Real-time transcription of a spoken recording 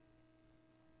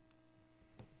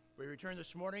We return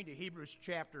this morning to Hebrews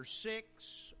chapter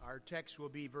 6. Our text will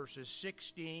be verses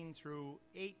 16 through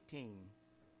 18.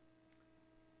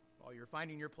 While you're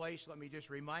finding your place, let me just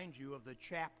remind you of the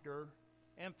chapter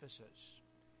emphasis.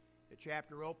 The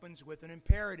chapter opens with an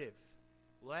imperative.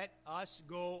 Let us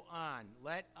go on.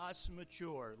 Let us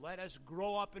mature. Let us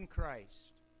grow up in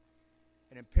Christ.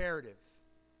 An imperative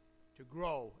to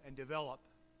grow and develop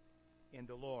in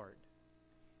the Lord.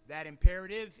 That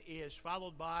imperative is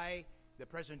followed by the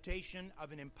presentation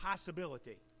of an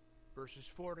impossibility, verses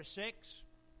 4 to 6,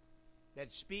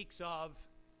 that speaks of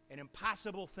an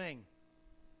impossible thing,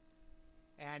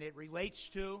 and it relates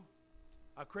to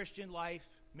a Christian life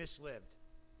mislived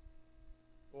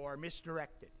or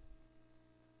misdirected.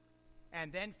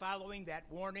 And then following that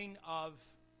warning of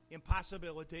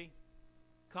impossibility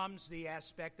comes the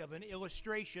aspect of an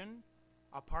illustration,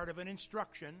 a part of an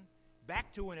instruction,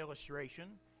 back to an illustration,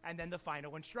 and then the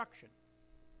final instruction.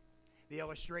 The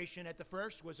illustration at the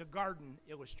first was a garden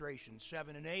illustration,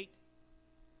 7 and 8,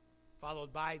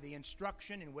 followed by the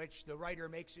instruction in which the writer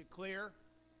makes it clear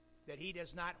that he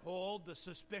does not hold the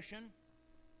suspicion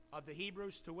of the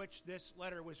Hebrews to which this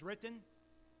letter was written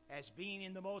as being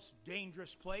in the most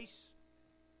dangerous place,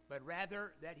 but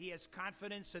rather that he has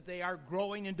confidence that they are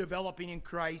growing and developing in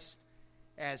Christ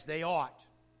as they ought.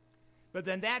 But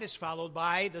then that is followed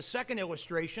by the second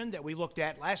illustration that we looked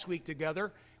at last week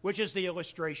together, which is the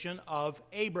illustration of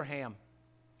Abraham.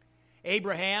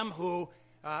 Abraham, who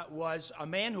was a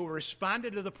man who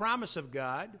responded to the promise of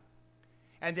God,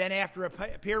 and then after a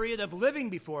period of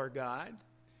living before God,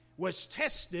 was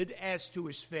tested as to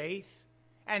his faith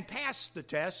and passed the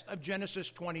test of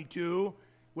Genesis 22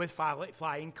 with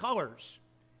flying colors.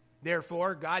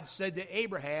 Therefore, God said to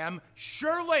Abraham,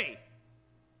 "Surely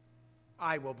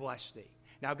I will bless thee."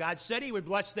 Now, God said he would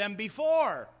bless them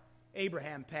before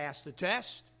Abraham passed the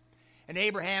test, and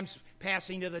Abraham's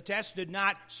passing to the test did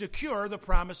not secure the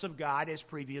promise of God as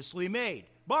previously made.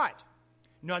 But,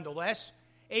 nonetheless,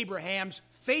 Abraham's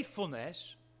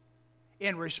faithfulness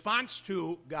in response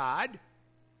to God,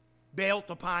 built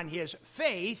upon his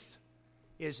faith,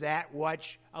 is that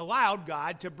which allowed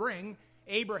God to bring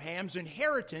Abraham's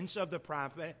inheritance of the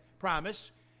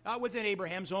promise within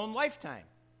Abraham's own lifetime.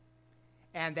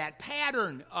 And that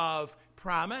pattern of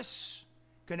promise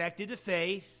connected to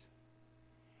faith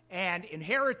and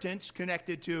inheritance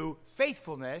connected to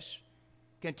faithfulness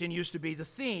continues to be the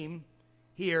theme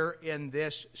here in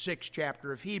this 6th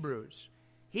chapter of Hebrews.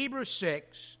 Hebrews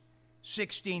 6,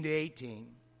 16 to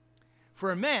 18.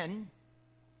 For men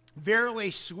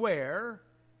verily swear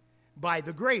by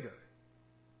the greater,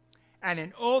 and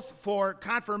an oath for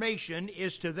confirmation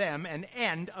is to them an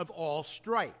end of all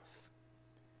strife,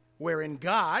 wherein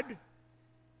God,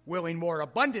 willing more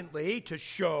abundantly to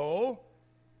show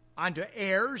unto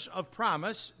heirs of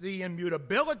promise the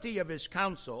immutability of his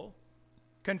counsel,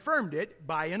 confirmed it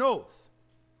by an oath,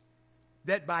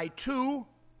 that by two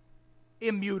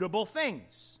immutable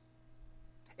things,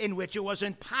 in which it was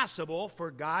impossible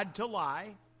for God to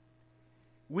lie,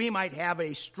 we might have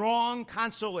a strong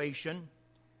consolation,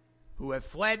 who have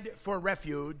fled for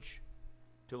refuge,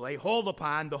 to lay hold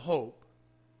upon the hope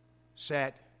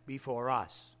set before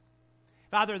us.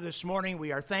 Father, this morning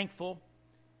we are thankful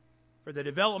for the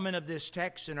development of this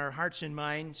text in our hearts and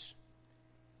minds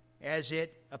as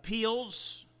it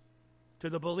appeals to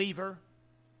the believer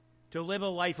to live a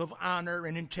life of honor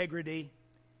and integrity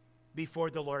before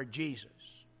the Lord Jesus.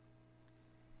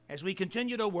 As we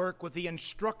continue to work with the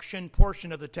instruction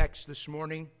portion of the text this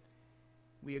morning,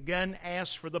 we again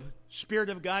ask for the Spirit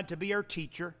of God to be our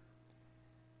teacher.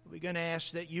 We're going to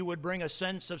ask that you would bring a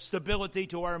sense of stability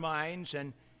to our minds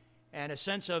and a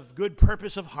sense of good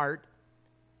purpose of heart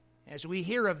as we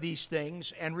hear of these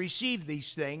things and receive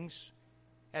these things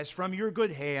as from your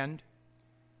good hand,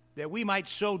 that we might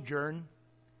sojourn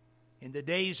in the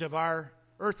days of our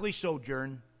earthly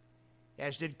sojourn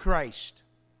as did Christ,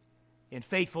 in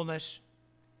faithfulness,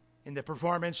 in the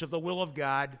performance of the will of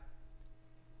God,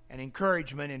 and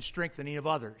encouragement and strengthening of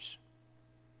others.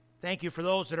 Thank you for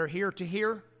those that are here to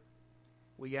hear.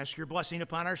 We ask your blessing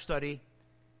upon our study.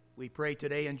 We pray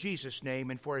today in Jesus'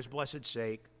 name and for his blessed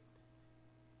sake.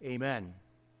 Amen.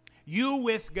 You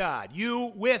with God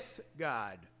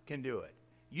can do it.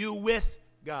 You with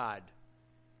God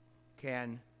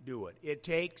can do it. It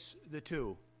takes the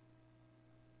two.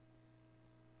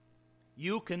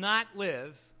 You cannot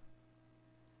live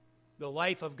the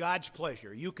life of God's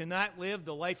pleasure. You cannot live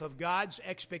the life of God's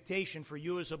expectation for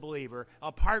you as a believer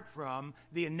apart from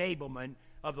the enablement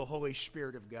of the Holy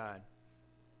Spirit of God.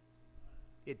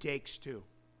 It takes two.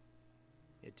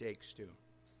 It takes two.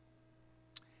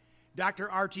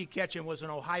 Dr. R.T. Ketchum was an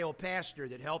Ohio pastor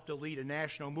that helped to lead a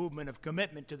national movement of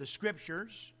commitment to the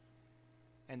Scriptures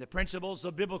and the principles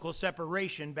of biblical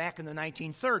separation back in the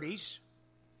 1930s.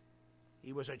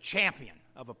 He was a champion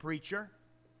of a preacher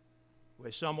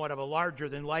with somewhat of a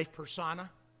larger-than-life persona.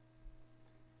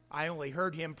 I only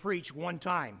heard him preach one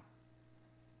time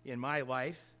in my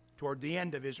life, toward the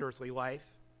end of his earthly life,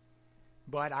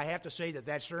 but I have to say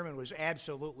that sermon was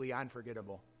absolutely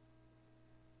unforgettable.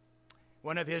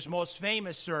 One of his most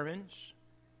famous sermons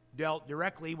dealt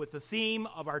directly with the theme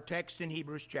of our text in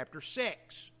Hebrews chapter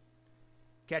 6.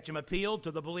 Ketchum appealed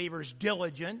to the believer's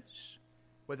diligence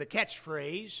with a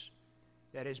catchphrase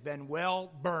that has been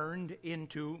well burned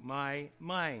into my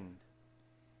mind.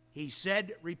 He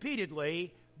said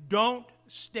repeatedly, "Don't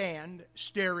stand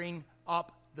staring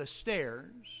up the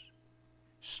stairs.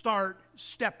 Start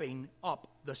stepping up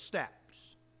the steps."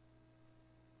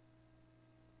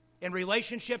 In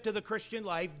relationship to the Christian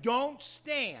life, don't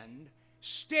stand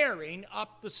staring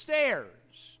up the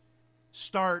stairs.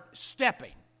 Start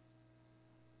stepping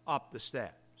up the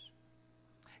steps.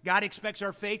 God expects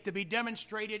our faith to be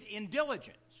demonstrated in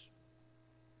diligence.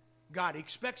 God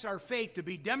expects our faith to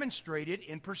be demonstrated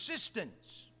in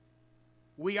persistence.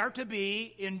 We are to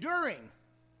be enduring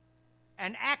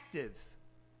and active,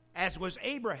 as was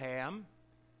Abraham,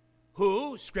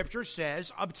 who, Scripture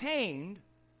says, obtained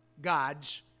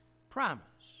God's promise.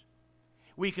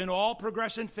 We can all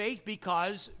progress in faith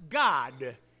because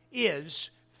God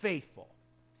is faithful.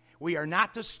 We are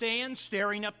not to stand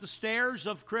staring up the stairs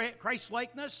of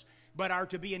Christ-likeness, but are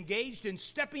to be engaged in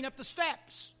stepping up the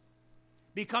steps,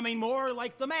 becoming more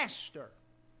like the Master,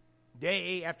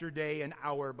 day after day and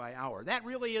hour by hour. That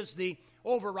really is the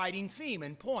overriding theme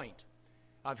and point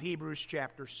of Hebrews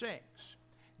chapter 6.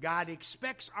 God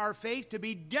expects our faith to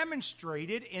be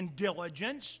demonstrated in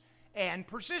diligence and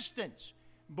persistence.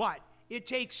 But it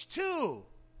takes two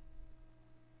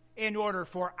in order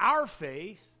for our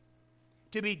faith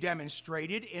to be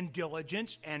demonstrated in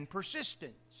diligence and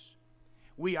persistence.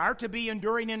 We are to be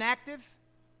enduring and active.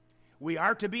 We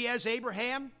are to be as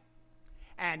Abraham.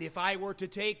 And if I were to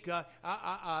take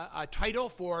a title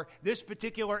for this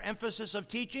particular emphasis of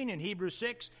teaching in Hebrews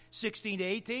 6, 16 to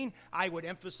 18, I would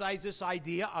emphasize this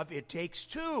idea of it takes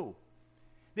two.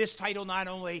 This title not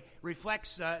only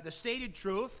reflects the stated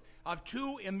truth of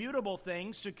two immutable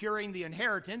things securing the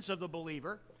inheritance of the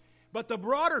believer, but the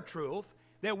broader truth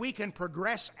that we can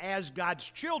progress as God's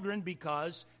children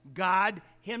because God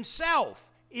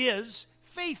Himself is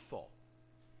faithful.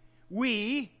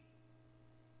 We,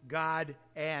 God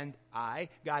and I,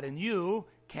 God and you,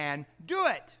 can do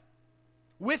it.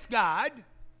 With God,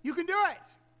 you can do it.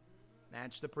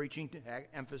 That's the preaching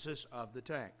emphasis of the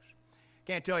text.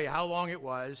 Can't tell you how long it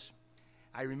was.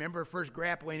 I remember first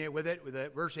grappling with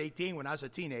verse 18 when I was a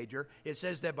teenager. It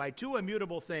says that by two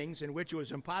immutable things in which it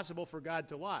was impossible for God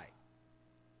to lie.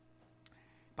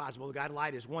 Possible that God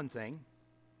lied is one thing.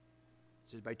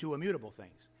 It says by two immutable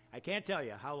things. I can't tell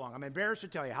you how long. I'm embarrassed to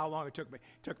tell you how long it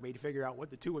took me to figure out what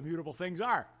the two immutable things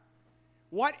are.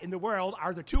 What in the world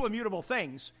are the two immutable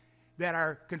things that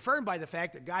are confirmed by the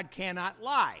fact that God cannot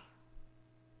lie?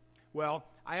 Well,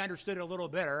 I understood it a little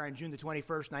better on June the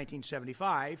 21st,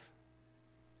 1975,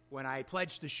 when I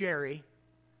pledged to Sherry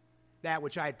that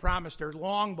which I had promised her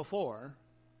long before,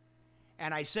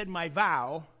 and I said my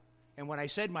vow, and when I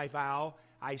said my vow,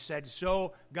 I said,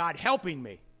 "So God helping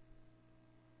me,"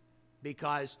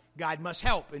 because God must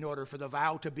help in order for the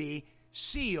vow to be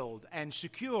sealed and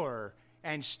secure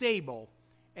and stable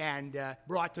and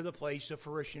brought to the place of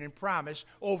fruition and promise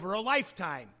over a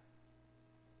lifetime.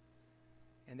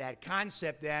 And that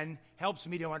concept then helps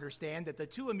me to understand that the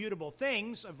two immutable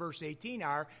things of verse 18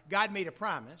 are God made a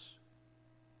promise.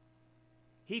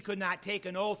 He could not take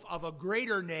an oath of a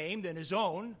greater name than His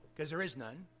own, because there is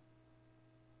none.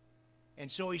 And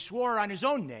so He swore on His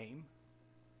own name.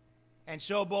 And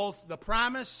so both the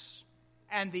promise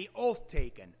and the oath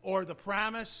taken, or the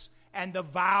promise and the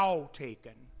vow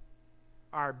taken,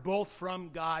 are both from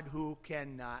God who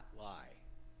cannot lie.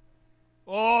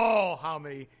 Oh, how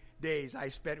many days I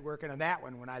spent working on that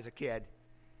one when I was a kid,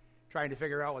 trying to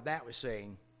figure out what that was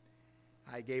saying.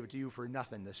 I gave it to you for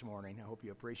nothing this morning. I hope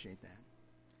you appreciate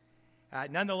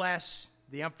that. Nonetheless,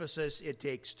 the emphasis, it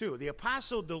takes two. The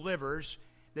apostle delivers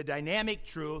the dynamic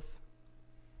truth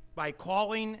by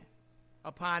calling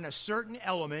upon a certain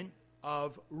element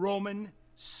of Roman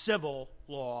civil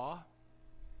law,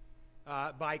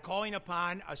 by calling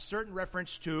upon a certain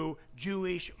reference to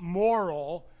Jewish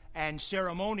moral and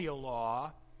ceremonial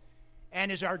law, and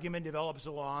his argument develops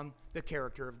along the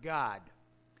character of God.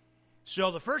 So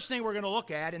the first thing we're going to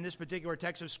look at in this particular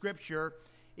text of Scripture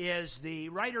is the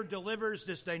writer delivers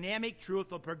this dynamic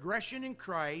truth of progression in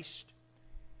Christ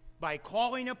by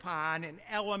calling upon an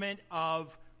element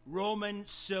of Roman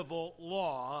civil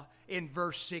law in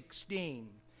verse 16.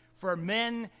 For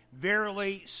men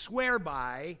verily swear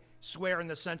by, swear in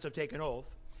the sense of take an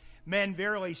oath, men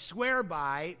verily swear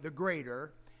by the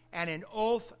greater, and an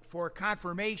oath for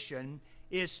confirmation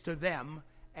is to them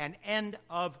an end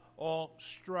of all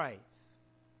strife.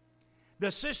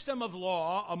 The system of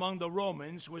law among the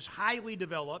Romans was highly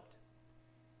developed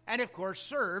and, of course,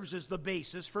 serves as the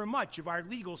basis for much of our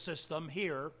legal system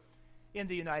here in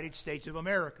the United States of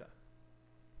America.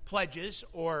 Pledges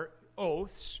or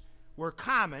oaths were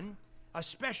common,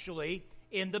 especially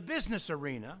in the business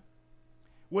arena,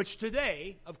 which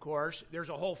today, of course, there's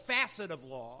a whole facet of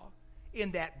law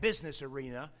in that business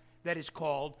arena that is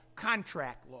called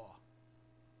contract law.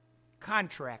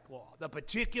 Contract law, the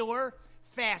particular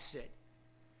facet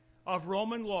of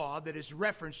Roman law that is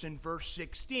referenced in verse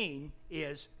 16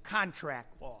 is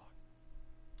contract law.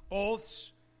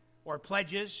 Oaths or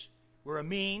pledges were a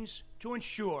means to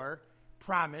ensure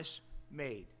promise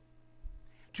made.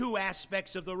 Two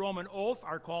aspects of the Roman oath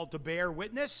are called to bear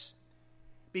witness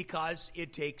because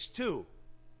it takes two.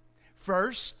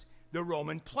 First, the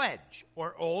Roman pledge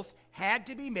or oath had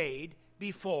to be made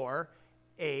before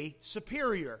a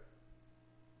superior.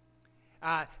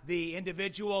 The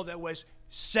individual that was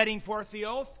setting forth the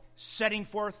oath, setting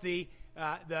forth the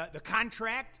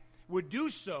contract, would do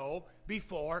so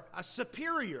before a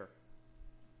superior.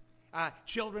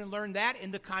 Children learn that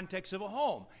in the context of a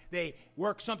home. They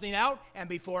work something out, and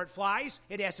before it flies,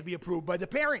 it has to be approved by the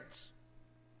parents.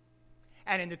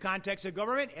 And in the context of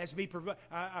government, it has to be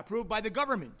approved by the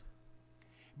government.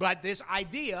 But this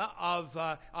idea of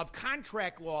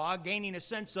contract law gaining a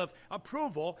sense of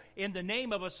approval in the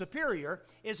name of a superior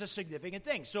is a significant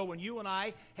thing. So when you and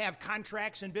I have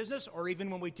contracts in business, or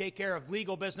even when we take care of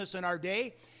legal business in our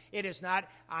day, it is not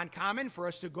uncommon for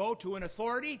us to go to an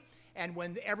authority, and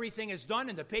when everything is done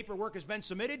and the paperwork has been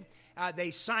submitted, they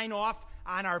sign off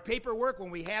on our paperwork. When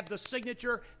we have the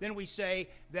signature, then we say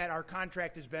that our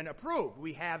contract has been approved.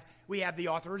 We have the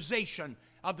authorization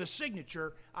of the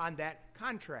signature on that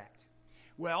contract.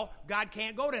 Well, God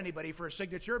can't go to anybody for a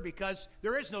signature because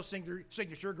there is no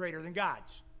signature greater than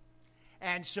God's.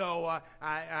 And so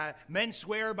men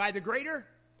swear by the greater,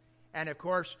 and of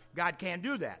course, God can't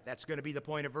do that. That's going to be the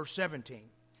point of verse 17.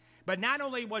 But not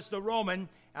only was the Roman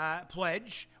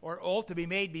pledge or oath to be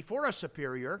made before a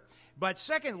superior, but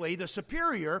secondly, the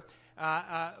superior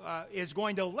is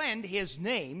going to lend his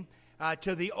name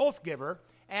to the oath giver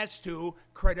as to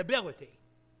credibility.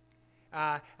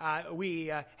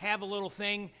 We have a little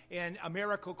thing in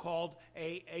America called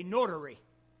a notary.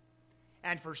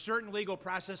 And for certain legal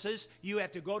processes, you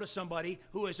have to go to somebody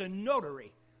who is a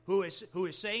notary, who is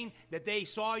saying that they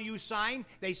saw you sign,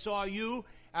 they saw you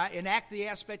enact the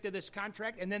aspect of this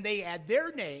contract, and then they add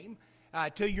their name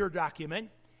to your document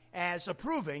as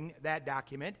approving that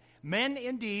document. Men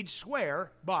indeed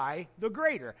swear by the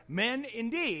greater. Men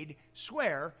indeed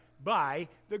swear by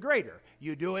the greater.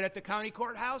 You do it at the county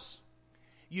courthouse.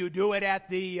 You do it at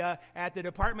the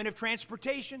Department of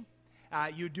Transportation.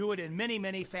 You do it in many,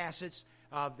 many facets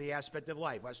of the aspect of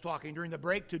life. I was talking during the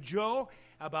break to Joe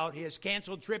about his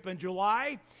canceled trip in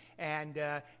July, and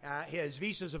his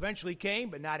visas eventually came,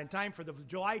 but not in time for the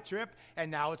July trip, and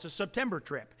now it's a September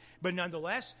trip. But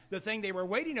nonetheless, the thing they were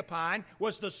waiting upon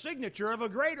was the signature of a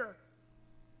greater.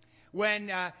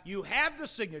 When you have the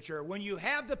signature, when you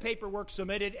have the paperwork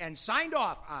submitted and signed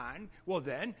off on, well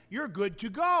then, you're good to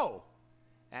go.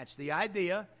 That's the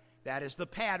idea. That is the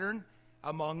pattern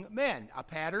among men, a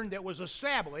pattern that was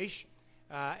established,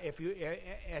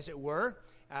 as it were,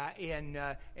 in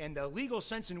the legal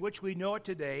sense in which we know it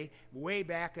today, way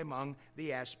back among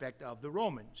the aspect of the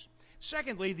Romans.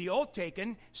 Secondly, the oath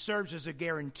taken serves as a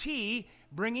guarantee,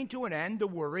 bringing to an end the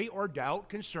worry or doubt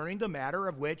concerning the matter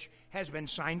of which has been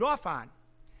signed off on.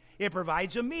 It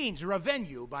provides a means or a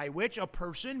venue by which a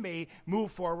person may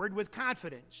move forward with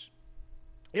confidence.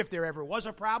 If there ever was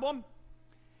a problem,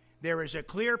 there is a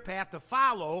clear path to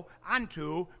follow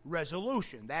unto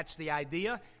resolution. That's the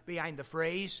idea behind the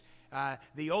phrase,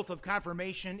 the oath of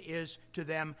confirmation is to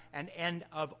them an end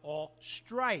of all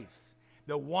strife.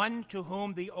 The one to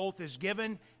whom the oath is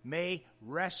given may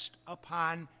rest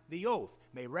upon the oath,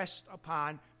 may rest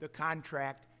upon the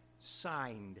contract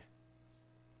signed,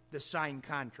 the signed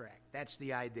contract. That's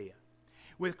the idea.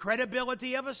 With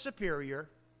credibility of a superior,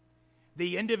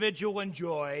 the individual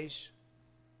enjoys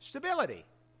stability,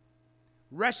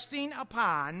 resting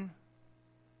upon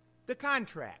the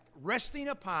contract, resting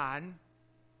upon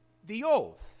the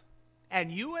oath.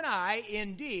 And you and I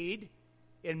indeed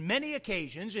in many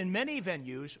occasions, in many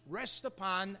venues, rests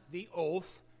upon the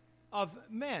oath of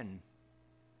men.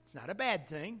 It's not a bad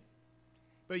thing.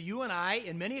 But you and I,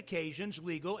 in many occasions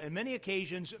legal, in many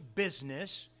occasions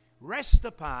business, rest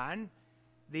upon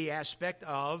the aspect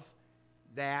of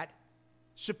that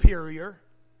superior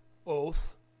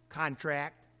oath,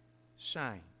 contract,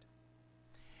 signed.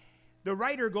 The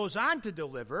writer goes on to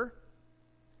deliver,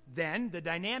 then, the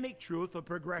dynamic truth of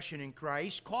progression in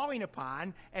Christ, calling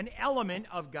upon an element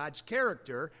of God's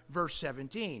character, verse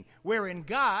 17, wherein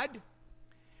God,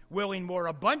 willing more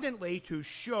abundantly to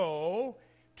show,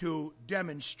 to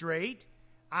demonstrate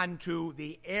unto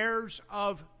the heirs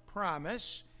of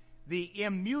promise the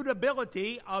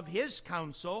immutability of his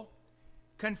counsel,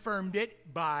 confirmed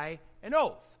it by an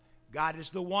oath. God is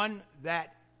the one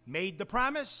that made the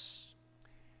promise.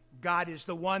 God is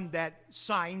the one that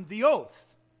signed the oath.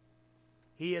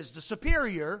 He is the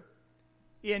superior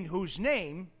in whose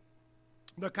name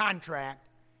the contract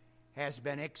has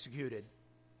been executed.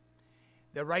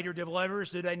 The writer delivers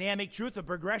the dynamic truth of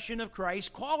progression of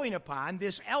Christ, calling upon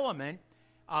this element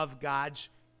of God's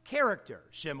character.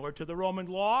 Similar to the Roman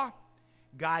law,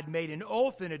 God made an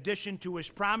oath in addition to his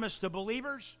promise to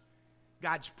believers.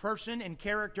 God's person and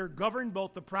character governed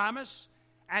both the promise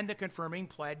and the confirming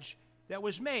pledge that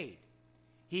was made.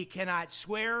 He cannot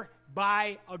swear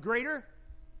by a greater,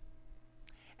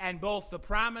 and both the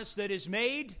promise that is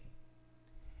made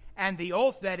and the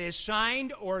oath that is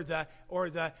signed, or the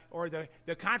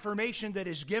confirmation that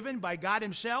is given by God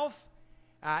himself,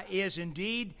 is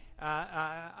indeed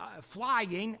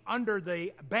flying under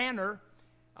the banner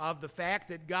of the fact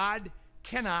that God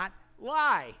cannot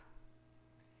lie,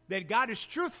 that God is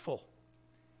truthful,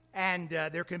 and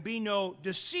there can be no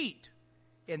deceit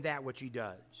in that which he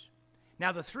does.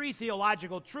 Now, the three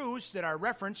theological truths that are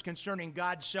referenced concerning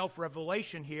God's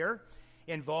self-revelation here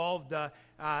involve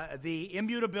the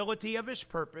immutability of his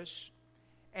purpose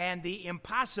and the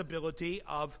impossibility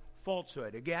of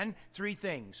falsehood. Again, three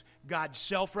things: God's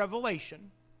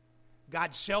self-revelation,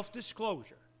 God's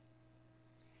self-disclosure.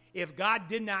 If God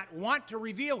did not want to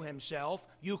reveal himself,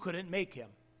 you couldn't make him.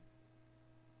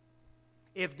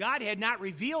 If God had not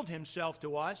revealed himself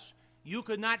to us, you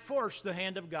could not force the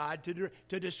hand of God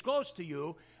to disclose to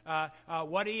you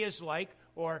what he is like,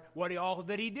 or all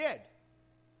that he did.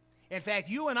 In fact,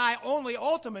 you and I only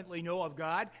ultimately know of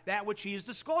God that which he has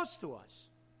disclosed to us.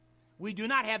 We do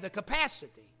not have the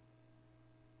capacity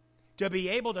to be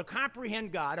able to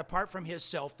comprehend God apart from his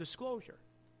self-disclosure.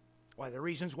 One of the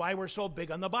reasons why we're so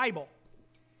big on the Bible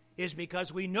is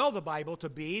because we know the Bible to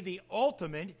be the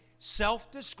ultimate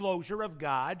self-disclosure of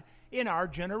God in our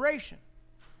generation.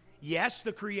 Yes,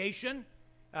 the creation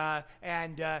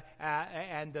and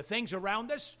the things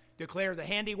around us declare the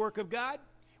handiwork of God.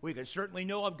 We can certainly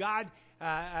know of God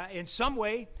in some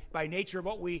way by nature of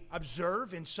what we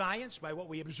observe in science, by what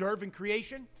we observe in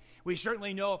creation. We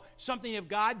certainly know something of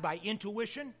God by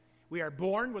intuition. We are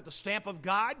born with the stamp of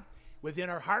God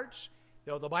within our hearts,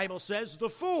 though the Bible says the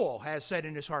fool has said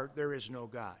in his heart, there is no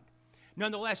God.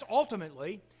 Nonetheless,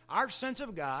 ultimately, our sense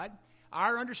of God,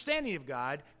 our understanding of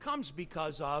God, comes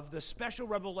because of the special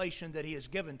revelation that he has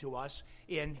given to us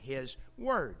in his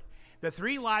word. The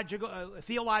three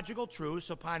theological truths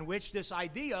upon which this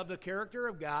idea of the character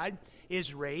of God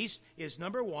is raised is,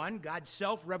 number one, God's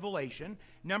self-revelation.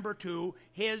 Number two,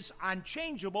 his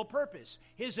unchangeable purpose,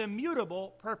 his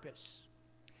immutable purpose.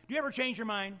 Do you ever change your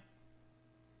mind?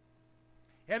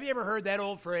 Have you ever heard that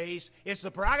old phrase, it's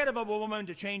the prerogative of a woman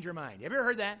to change her mind? Have you ever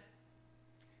heard that?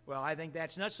 Well, I think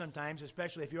that's nuts sometimes,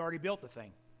 especially if you already built the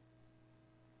thing.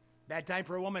 Bad time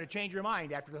for a woman to change her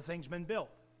mind after the thing's been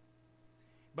built.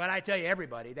 But I tell you,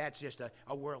 everybody, that's just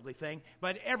a worldly thing.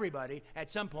 But everybody, at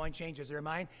some point, changes their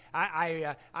mind.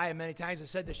 I many times have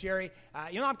said to Sherry,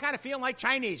 I'm kind of feeling like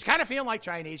Chinese. Want to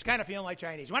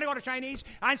go to Chinese?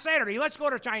 On Saturday, let's go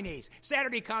to Chinese.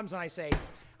 Saturday comes and I say,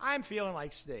 I'm feeling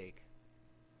like steak.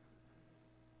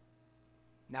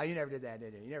 Now, you never did that,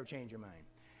 did you? You never changed your mind.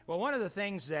 Well, one of the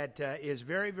things that is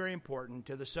very, very important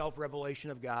to the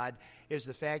self-revelation of God is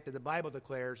the fact that the Bible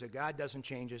declares that God doesn't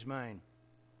change his mind.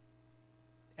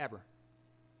 Ever.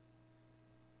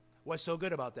 What's so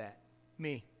good about that?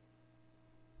 Me.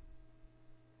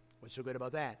 What's so good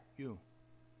about that? You.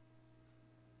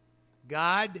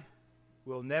 God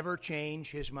will never change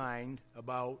his mind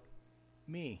about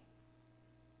me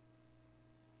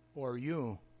or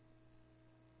you.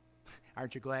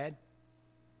 Aren't you glad?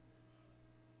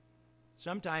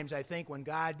 Sometimes I think when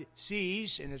God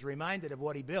sees and is reminded of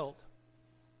what he built,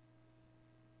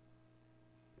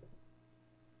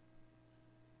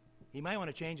 he might want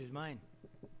to change his mind.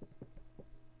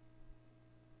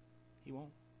 He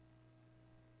won't.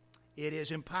 it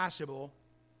is impossible.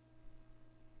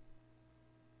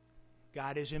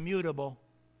 God is immutable.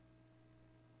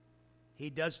 He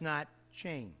does not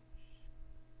change.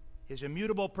 His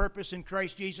immutable purpose in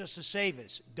Christ Jesus to save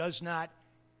us does not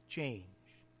change.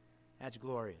 That's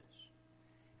glorious.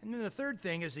 And then the third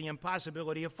thing is the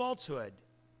impossibility of falsehood.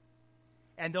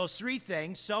 And those three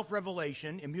things,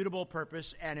 self-revelation, immutable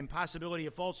purpose, and impossibility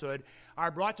of falsehood, are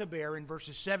brought to bear in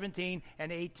verses 17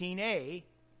 and 18a,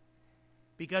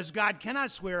 because God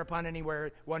cannot swear upon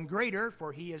anyone greater,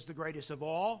 for he is the greatest of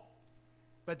all.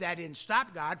 But that didn't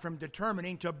stop God from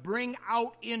determining to bring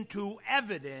out into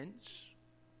evidence,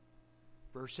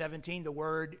 verse 17, the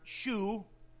word shew,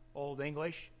 Old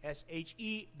English,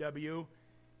 S-H-E-W.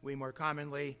 We more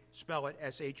commonly spell it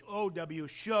S-H-O-W,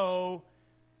 show.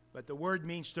 But the word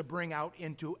means to bring out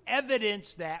into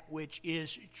evidence that which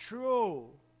is true.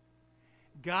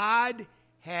 God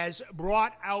has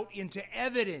brought out into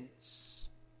evidence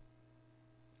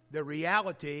the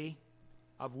reality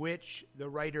of which the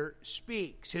writer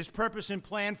speaks. His purpose and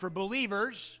plan for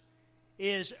believers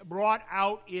is brought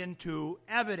out into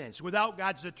evidence. Without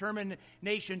God's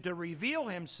determination to reveal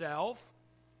himself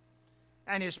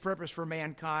and his purpose for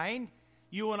mankind,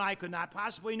 you and I could not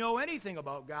possibly know anything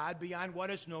about God beyond what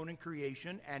is known in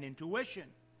creation and intuition.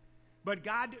 But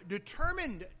God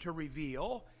determined to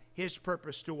reveal his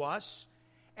purpose to us,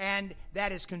 and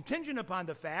that is contingent upon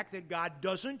the fact that God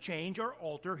doesn't change or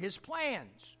alter his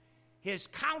plans. His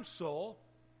counsel,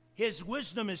 his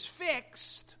wisdom is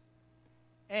fixed,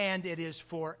 and it is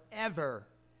forever.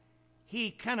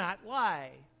 He cannot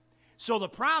lie. So the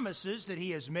promises that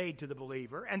he has made to the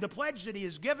believer and the pledge that he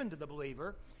has given to the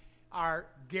believer are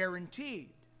guaranteed.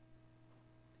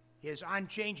 His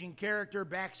unchanging character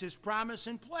backs his promise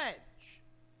and pledge.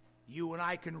 You and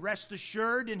I can rest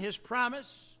assured in his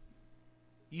promise.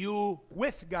 You,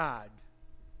 with God,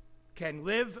 can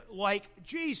live like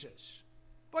Jesus.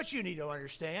 But you need to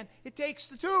understand, it takes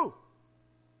the two.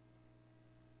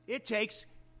 It takes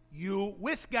you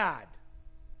with God.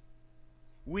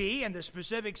 We, and the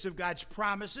specifics of God's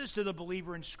promises to the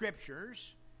believer in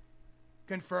Scriptures,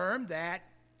 confirm that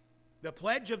the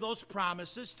pledge of those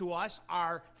promises to us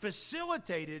are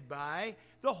facilitated by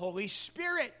the Holy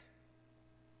Spirit.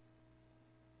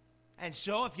 And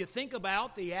so if you think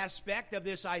about the aspect of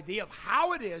this idea of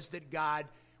how it is that God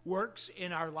works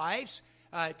in our lives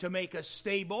to make us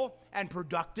stable and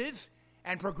productive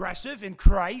and progressive in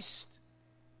Christ,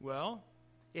 well,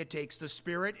 it takes the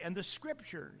Spirit and the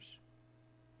Scriptures.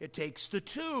 It takes the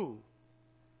two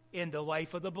in the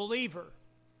life of the believer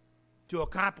to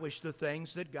accomplish the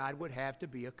things that God would have to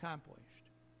be accomplished.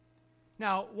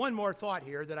 Now, one more thought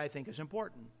here that I think is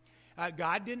important.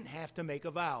 God didn't have to make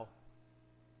a vow.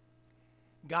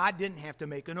 God didn't have to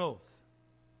make an oath.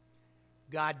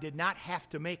 God did not have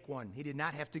to make one. He did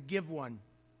not have to give one.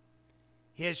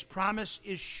 His promise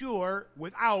is sure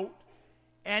without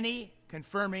any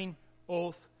confirming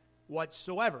oath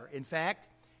whatsoever. In fact,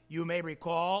 you may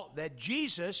recall that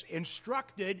Jesus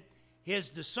instructed his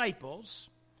disciples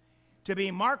to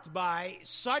be marked by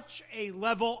such a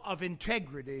level of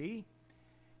integrity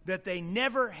that they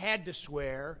never had to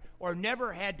swear or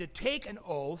never had to take an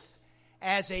oath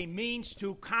as a means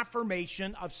to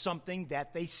confirmation of something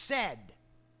that they said.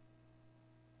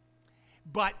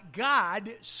 But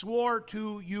God swore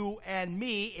to you and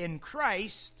me in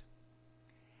Christ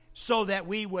so that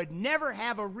we would never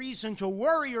have a reason to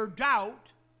worry or doubt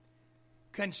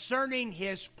concerning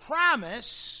his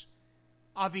promise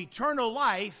of eternal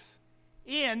life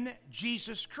in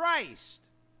Jesus Christ.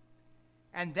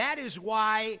 And that is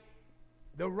why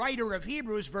the writer of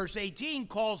Hebrews, verse 18,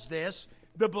 calls this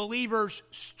the believer's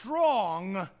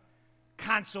strong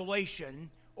consolation,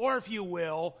 or if you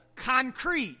will,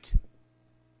 concrete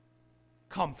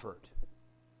comfort.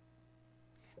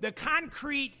 The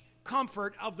concrete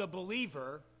comfort of the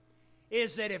believer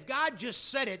is that if God just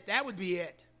said it, that would be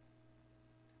it.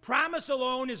 Promise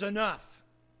alone is enough.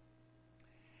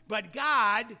 But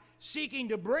God, seeking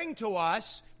to bring to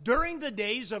us, during the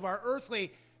days of our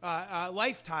earthly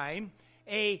lifetime,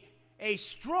 a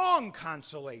strong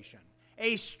consolation,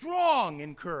 a strong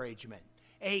encouragement,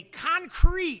 a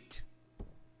concrete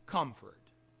comfort,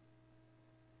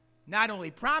 not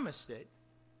only promised it,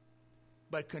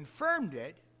 but confirmed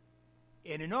it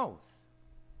in an oath.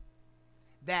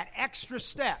 That extra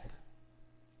step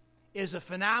is a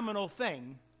phenomenal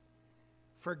thing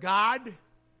for God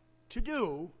to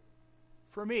do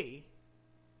for me.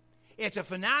 It's a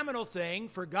phenomenal thing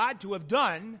for God to have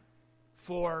done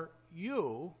for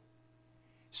you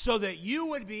so that you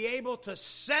would be able to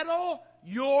settle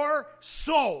your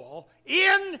soul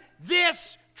in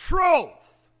this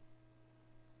truth.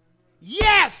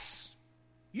 Yes,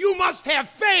 You must have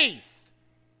faith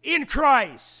in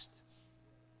Christ.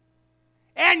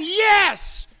 And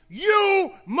yes,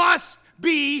 you must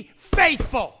be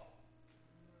faithful.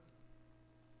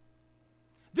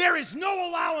 There is no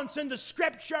allowance in the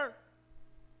Scripture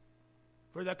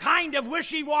for the kind of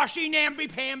wishy-washy,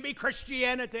 namby-pamby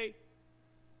Christianity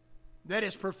that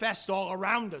is professed all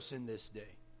around us in this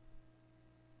day.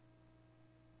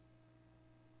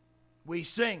 We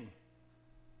sing,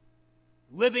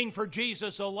 living for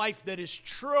Jesus, a life that is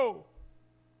true.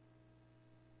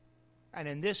 And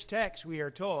in this text, we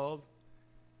are told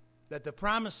that the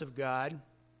promise of God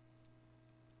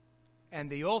and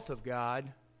the oath of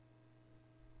God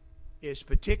is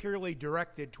particularly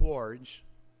directed towards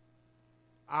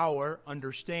our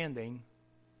understanding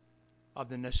of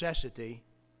the necessity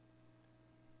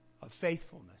of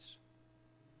faithfulness.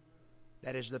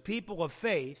 That as the people of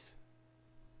faith,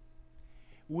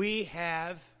 we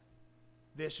have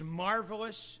this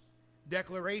marvelous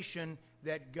declaration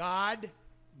that God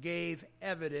gave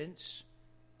evidence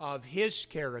of His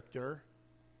character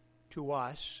to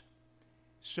us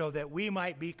so that we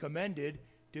might be commended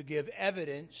to give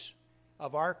evidence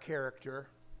of our character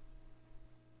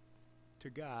to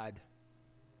God.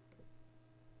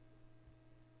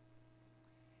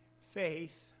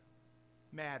 Faith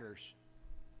matters.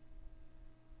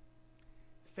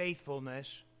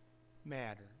 Faithfulness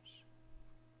matters.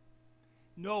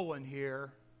 No one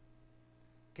here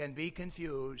can be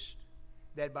confused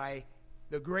that by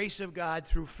the grace of God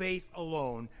through faith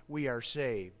alone we are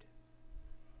saved.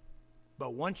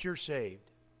 But once you're saved,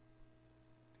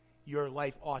 your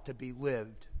life ought to be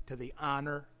lived to the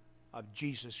honor of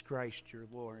Jesus Christ your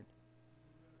Lord.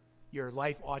 Your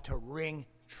life ought to ring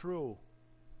true,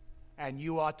 and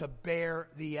you ought to bear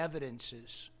the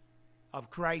evidences of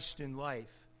Christ in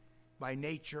life by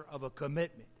nature of a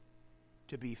commitment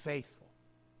to be faithful.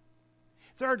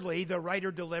 Thirdly, the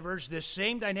writer delivers this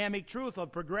same dynamic truth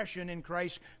of progression in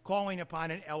Christ, calling upon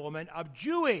an element of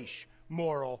Jewish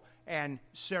moral and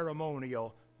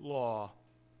ceremonial law.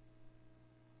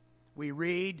 We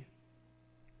read,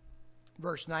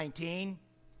 verse 19,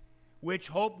 which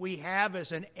hope we have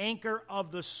as an anchor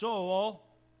of the soul,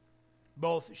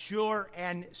 both sure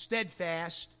and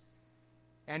steadfast,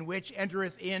 and which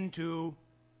entereth into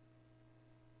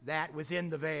that within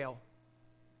the veil.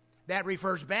 That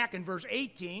refers back in verse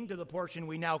 18 to the portion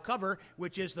we now cover,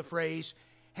 which is the phrase,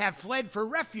 have fled for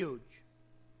refuge,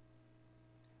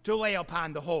 to lay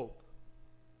upon the hope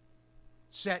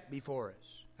set before us.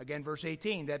 Again, verse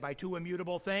 18, that by two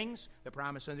immutable things, the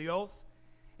promise and the oath,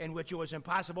 in which it was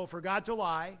impossible for God to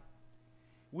lie,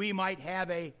 we might have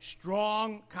a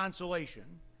strong consolation,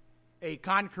 a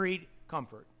concrete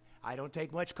comfort. I don't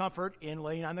take much comfort in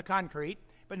laying on the concrete,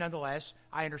 but nonetheless,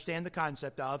 I understand the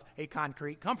concept of a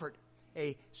concrete comfort,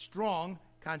 a strong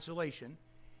consolation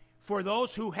for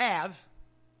those who have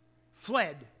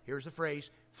fled, here's the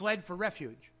phrase, fled for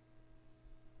refuge,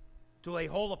 to lay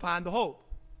hold upon the hope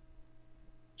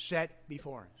set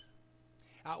before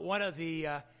us. One of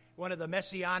the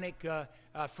messianic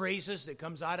phrases that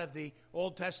comes out of the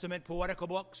Old Testament poetical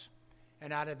books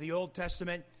and out of the Old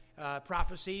Testament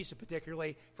prophecies,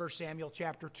 particularly 1 Samuel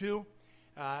chapter 2,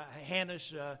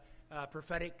 Hannah's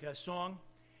prophetic song,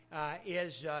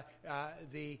 is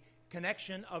the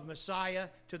connection of Messiah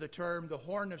to the term the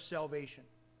horn of salvation.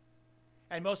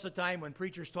 And most of the time when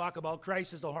preachers talk about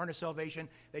Christ as the horn of salvation,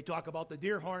 they talk about the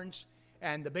deer horns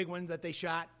and the big one that they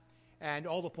shot and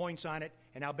all the points on it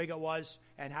and how big it was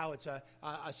and how it's a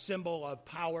symbol of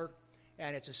power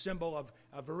and it's a symbol of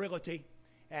virility.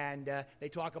 And they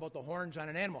talk about the horns on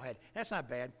an animal head. That's not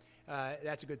bad.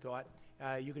 That's a good thought.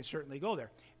 You can certainly go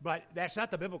there. But that's not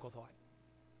the biblical thought.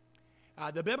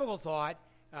 The biblical thought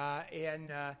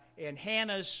in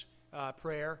Hannah's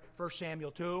prayer, 1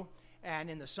 Samuel 2, and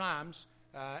in the Psalms,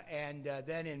 and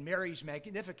then in Mary's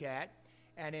Magnificat,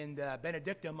 and in the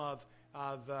Benedictum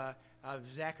of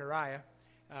Zechariah,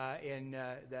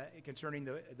 concerning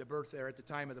the birth there at the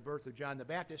time of the birth of John the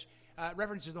Baptist,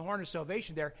 references to the horn of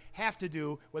salvation there have to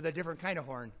do with a different kind of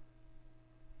horn.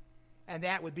 And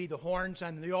that would be the horns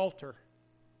on the altar,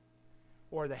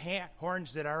 or the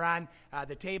horns that are on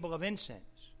the table of incense.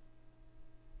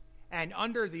 And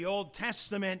under the Old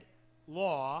Testament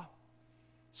law,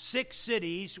 6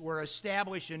 cities were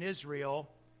established in Israel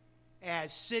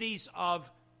as cities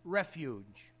of refuge.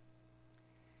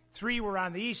 3 were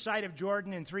on the east side of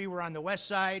Jordan and 3 were on the west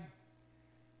side.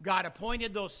 God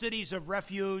appointed those cities of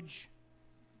refuge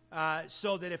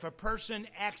so that if a person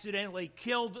accidentally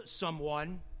killed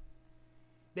someone,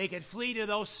 they could flee to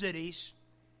those cities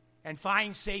and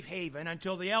find safe haven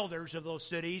until the elders of those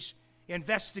cities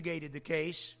investigated the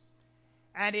case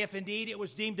and if indeed it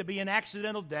was deemed to be an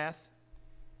accidental death,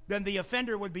 then the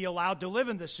offender would be allowed to live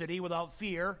in the city without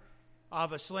fear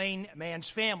of a slain man's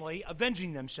family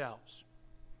avenging themselves.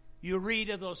 You read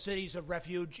of those cities of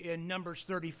refuge in Numbers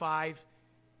 35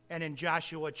 and in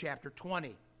Joshua chapter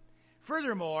 20.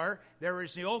 Furthermore, there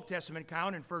is the Old Testament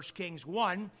account in 1 Kings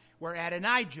 1 where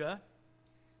Adonijah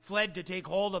fled to take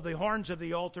hold of the horns of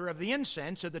the altar of the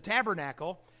incense of the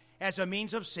tabernacle as a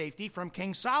means of safety from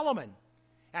King Solomon.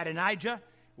 Adonijah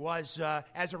was,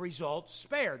 as a result,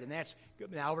 spared. And that's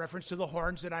now reference to the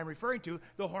horns that I'm referring to,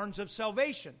 the horns of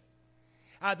salvation.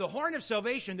 The horn of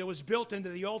salvation that was built into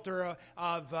the altar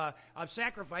of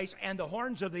sacrifice and the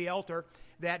horns of the altar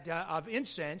that of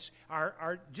incense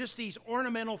are just these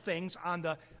ornamental things on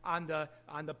the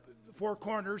four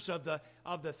corners of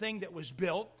the thing that was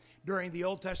built during the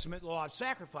Old Testament law of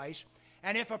sacrifice.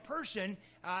 And if a person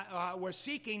was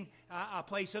seeking a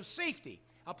place of safety,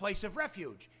 a place of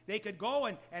refuge, they could go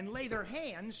and lay their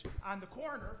hands on the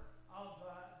corner of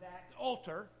that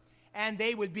altar, and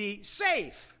they would be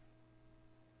safe.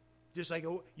 Just like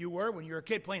you were when you were a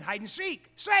kid playing hide and seek.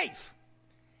 Safe!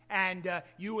 And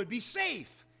you would be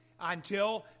safe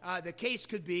until the case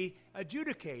could be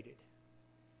adjudicated.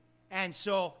 And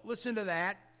so, listen to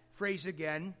that phrase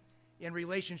again in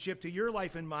relationship to your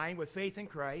life and mine with faith in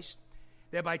Christ,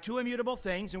 that by two immutable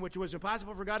things in which it was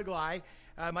impossible for God to lie,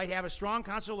 might have a strong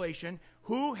consolation,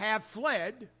 who have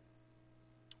fled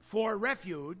for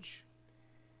refuge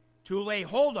to lay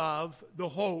hold of the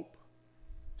hope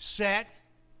set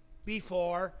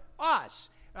before us.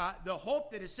 The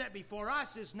hope that is set before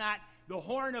us is not the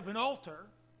horn of an altar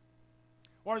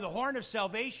or the horn of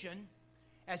salvation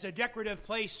as a decorative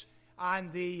place on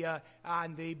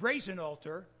the brazen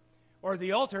altar or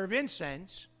the altar of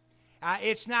incense.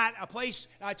 It's not a place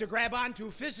to grab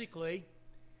onto physically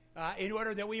in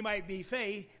order that we might be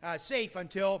safe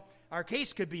until our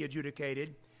case could be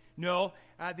adjudicated. No,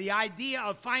 the idea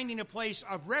of finding a place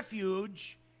of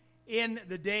refuge in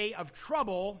the day of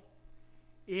trouble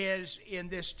is, in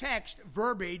this text,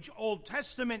 verbiage, Old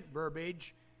Testament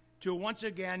verbiage, to once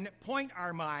again point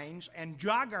our minds and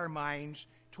jog our minds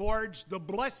towards the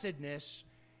blessedness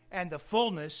and the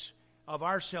fullness of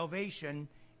our salvation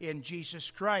in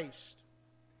Jesus Christ.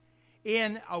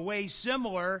 In a way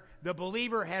similar, the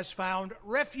believer has found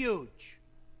refuge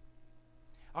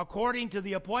according to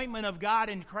the appointment of God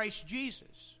in Christ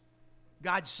Jesus.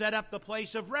 God set up the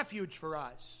place of refuge for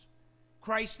us.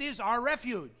 Christ is our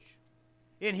refuge.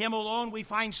 In him alone we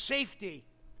find safety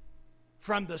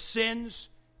from the sins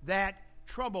that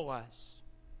trouble us.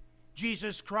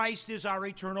 Jesus Christ is our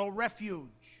eternal refuge.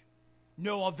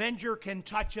 No avenger can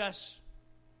touch us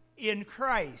in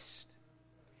Christ.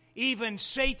 Even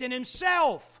Satan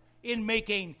himself, in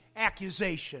making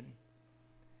accusation,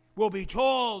 will be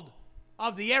told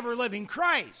of the ever-living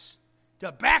Christ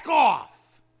to back off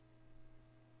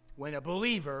when a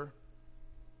believer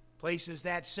places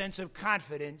that sense of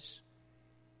confidence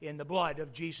in the blood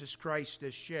of Jesus Christ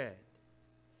is shed.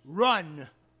 Run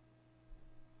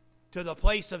to the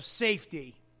place of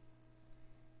safety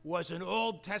was an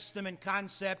Old Testament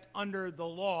concept under the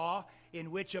law in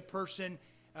which a person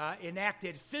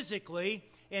enacted physically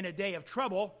in a day of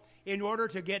trouble in order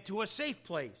to get to a safe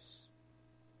place.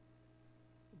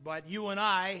 But you and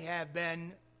I have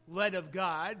been led of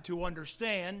God to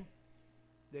understand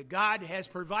that God has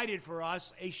provided for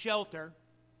us a shelter,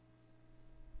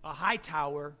 a high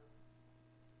tower,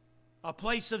 a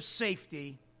place of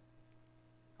safety,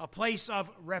 a place of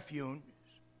refuge,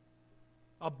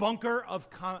 a bunker of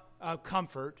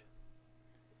comfort.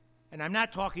 And I'm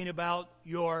not talking about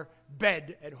your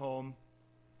bed at home.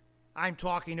 I'm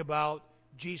talking about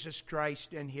Jesus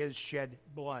Christ and his shed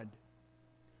blood.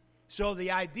 So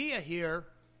the idea here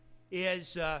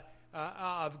is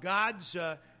of God's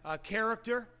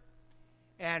character,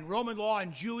 and Roman law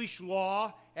and Jewish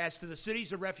law as to the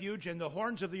cities of refuge and the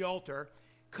horns of the altar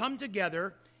come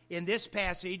together in this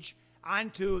passage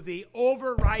onto the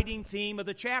overriding theme of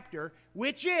the chapter,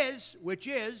 which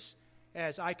is,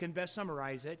 as I can best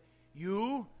summarize it,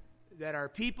 you that are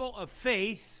people of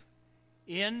faith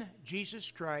in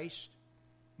Jesus Christ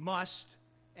must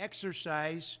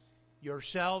exercise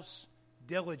yourselves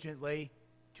diligently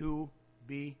to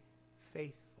be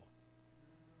faithful.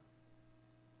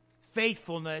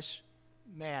 Faithfulness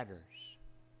matters.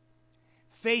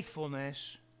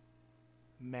 Faithfulness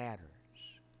matters.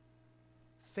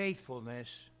 Faithfulness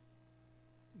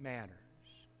matters.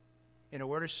 In a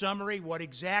word of summary, what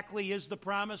exactly is the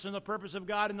promise and the purpose of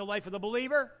God in the life of the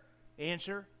believer?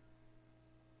 Answer: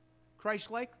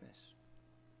 Christ-likeness.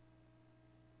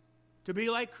 To be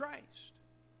like Christ.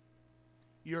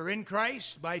 You're in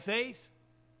Christ by faith.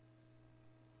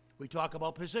 we talk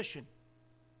about position.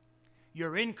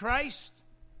 You're in Christ,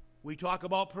 we talk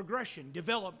about progression,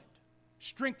 development,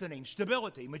 strengthening,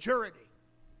 stability, maturity.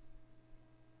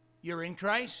 You're in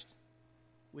Christ,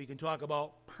 we can talk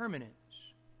about permanence.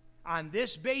 On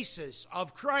this basis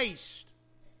of Christ,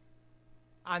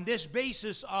 on this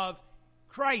basis of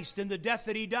Christ and the death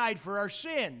that he died for our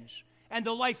sins and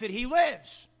the life that he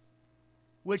lives,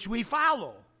 which we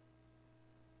follow,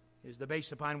 is the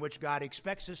base upon which God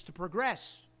expects us to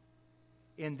progress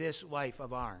in this life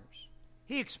of ours.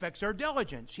 He expects our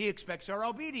diligence. He expects our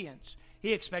obedience.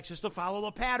 He expects us to follow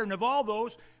the pattern of all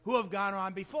those who have gone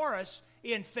on before us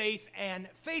in faith and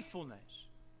faithfulness.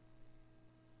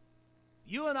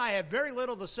 You and I have very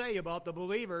little to say about the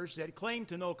believers that claim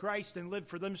to know Christ and live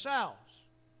for themselves.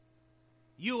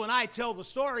 You and I tell the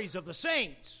stories of the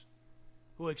saints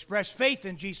who express faith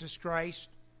in Jesus Christ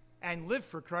and live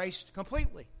for Christ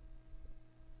completely.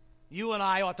 You and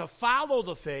I ought to follow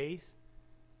the faith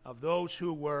of those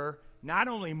who were not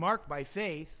only marked by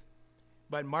faith,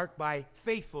 but marked by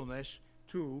faithfulness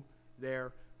to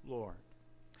their Lord.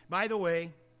 By the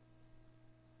way,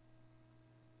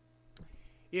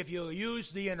 if you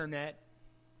use the internet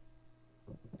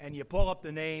and you pull up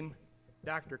the name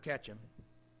Dr. Ketchum,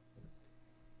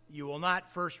 you will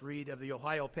not first read of the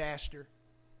Ohio pastor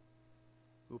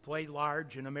who played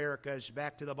large in America's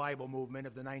Back to the Bible movement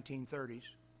of the 1930s.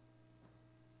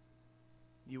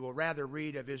 You will rather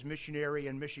read of his missionary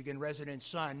and Michigan resident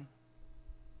son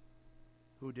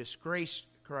who disgraced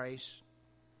Christ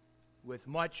with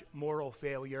much moral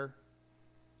failure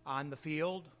on the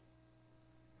field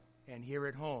and here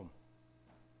at home.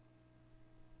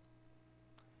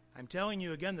 I'm telling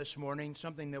you again this morning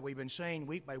something that we've been saying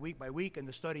week by week by week in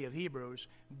the study of Hebrews.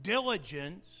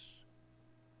 Diligence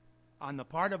on the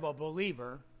part of a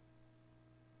believer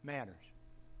matters.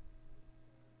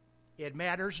 It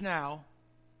matters now.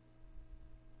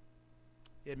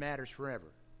 It matters forever.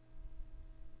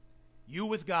 You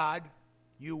with God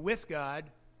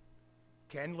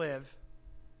can live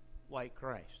like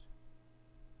Christ.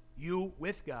 You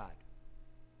with God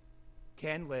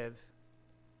can live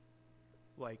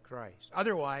like Christ.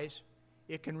 Otherwise,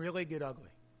 it can really get ugly.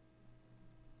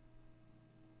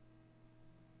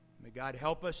 May God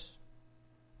help us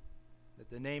that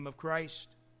the name of Christ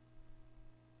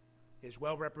is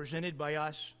well represented by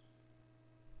us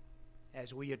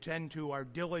as we attend to our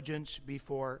diligence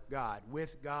before God.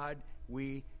 With God,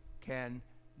 we can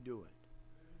do it.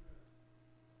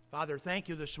 Father, thank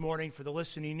you this morning for the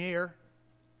listening ear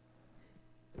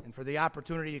and for the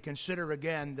opportunity to consider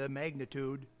again the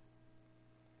magnitude,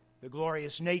 the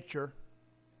glorious nature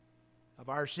of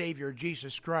our Savior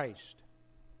Jesus Christ,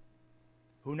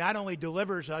 who not only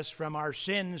delivers us from our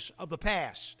sins of the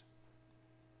past,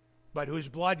 but whose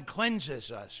blood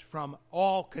cleanses us from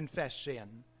all confessed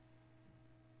sin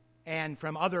and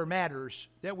from other matters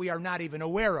that we are not even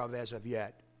aware of as of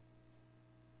yet,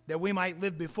 that we might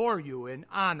live before you in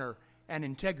honor and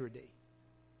integrity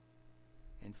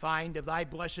and find of thy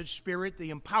blessed Spirit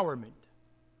the empowerment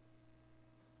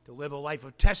to live a life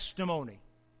of testimony,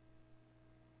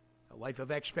 a life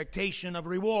of expectation of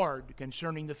reward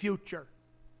concerning the future,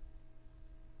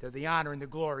 to the honor and the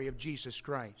glory of Jesus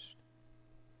Christ.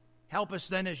 Help us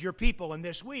then as your people in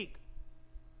this week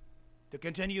to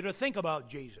continue to think about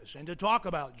Jesus and to talk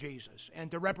about Jesus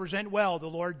and to represent well the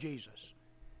Lord Jesus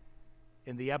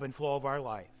in the ebb and flow of our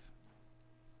life.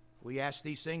 We ask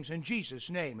these things in Jesus'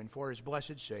 name and for his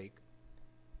blessed sake.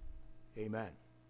 Amen.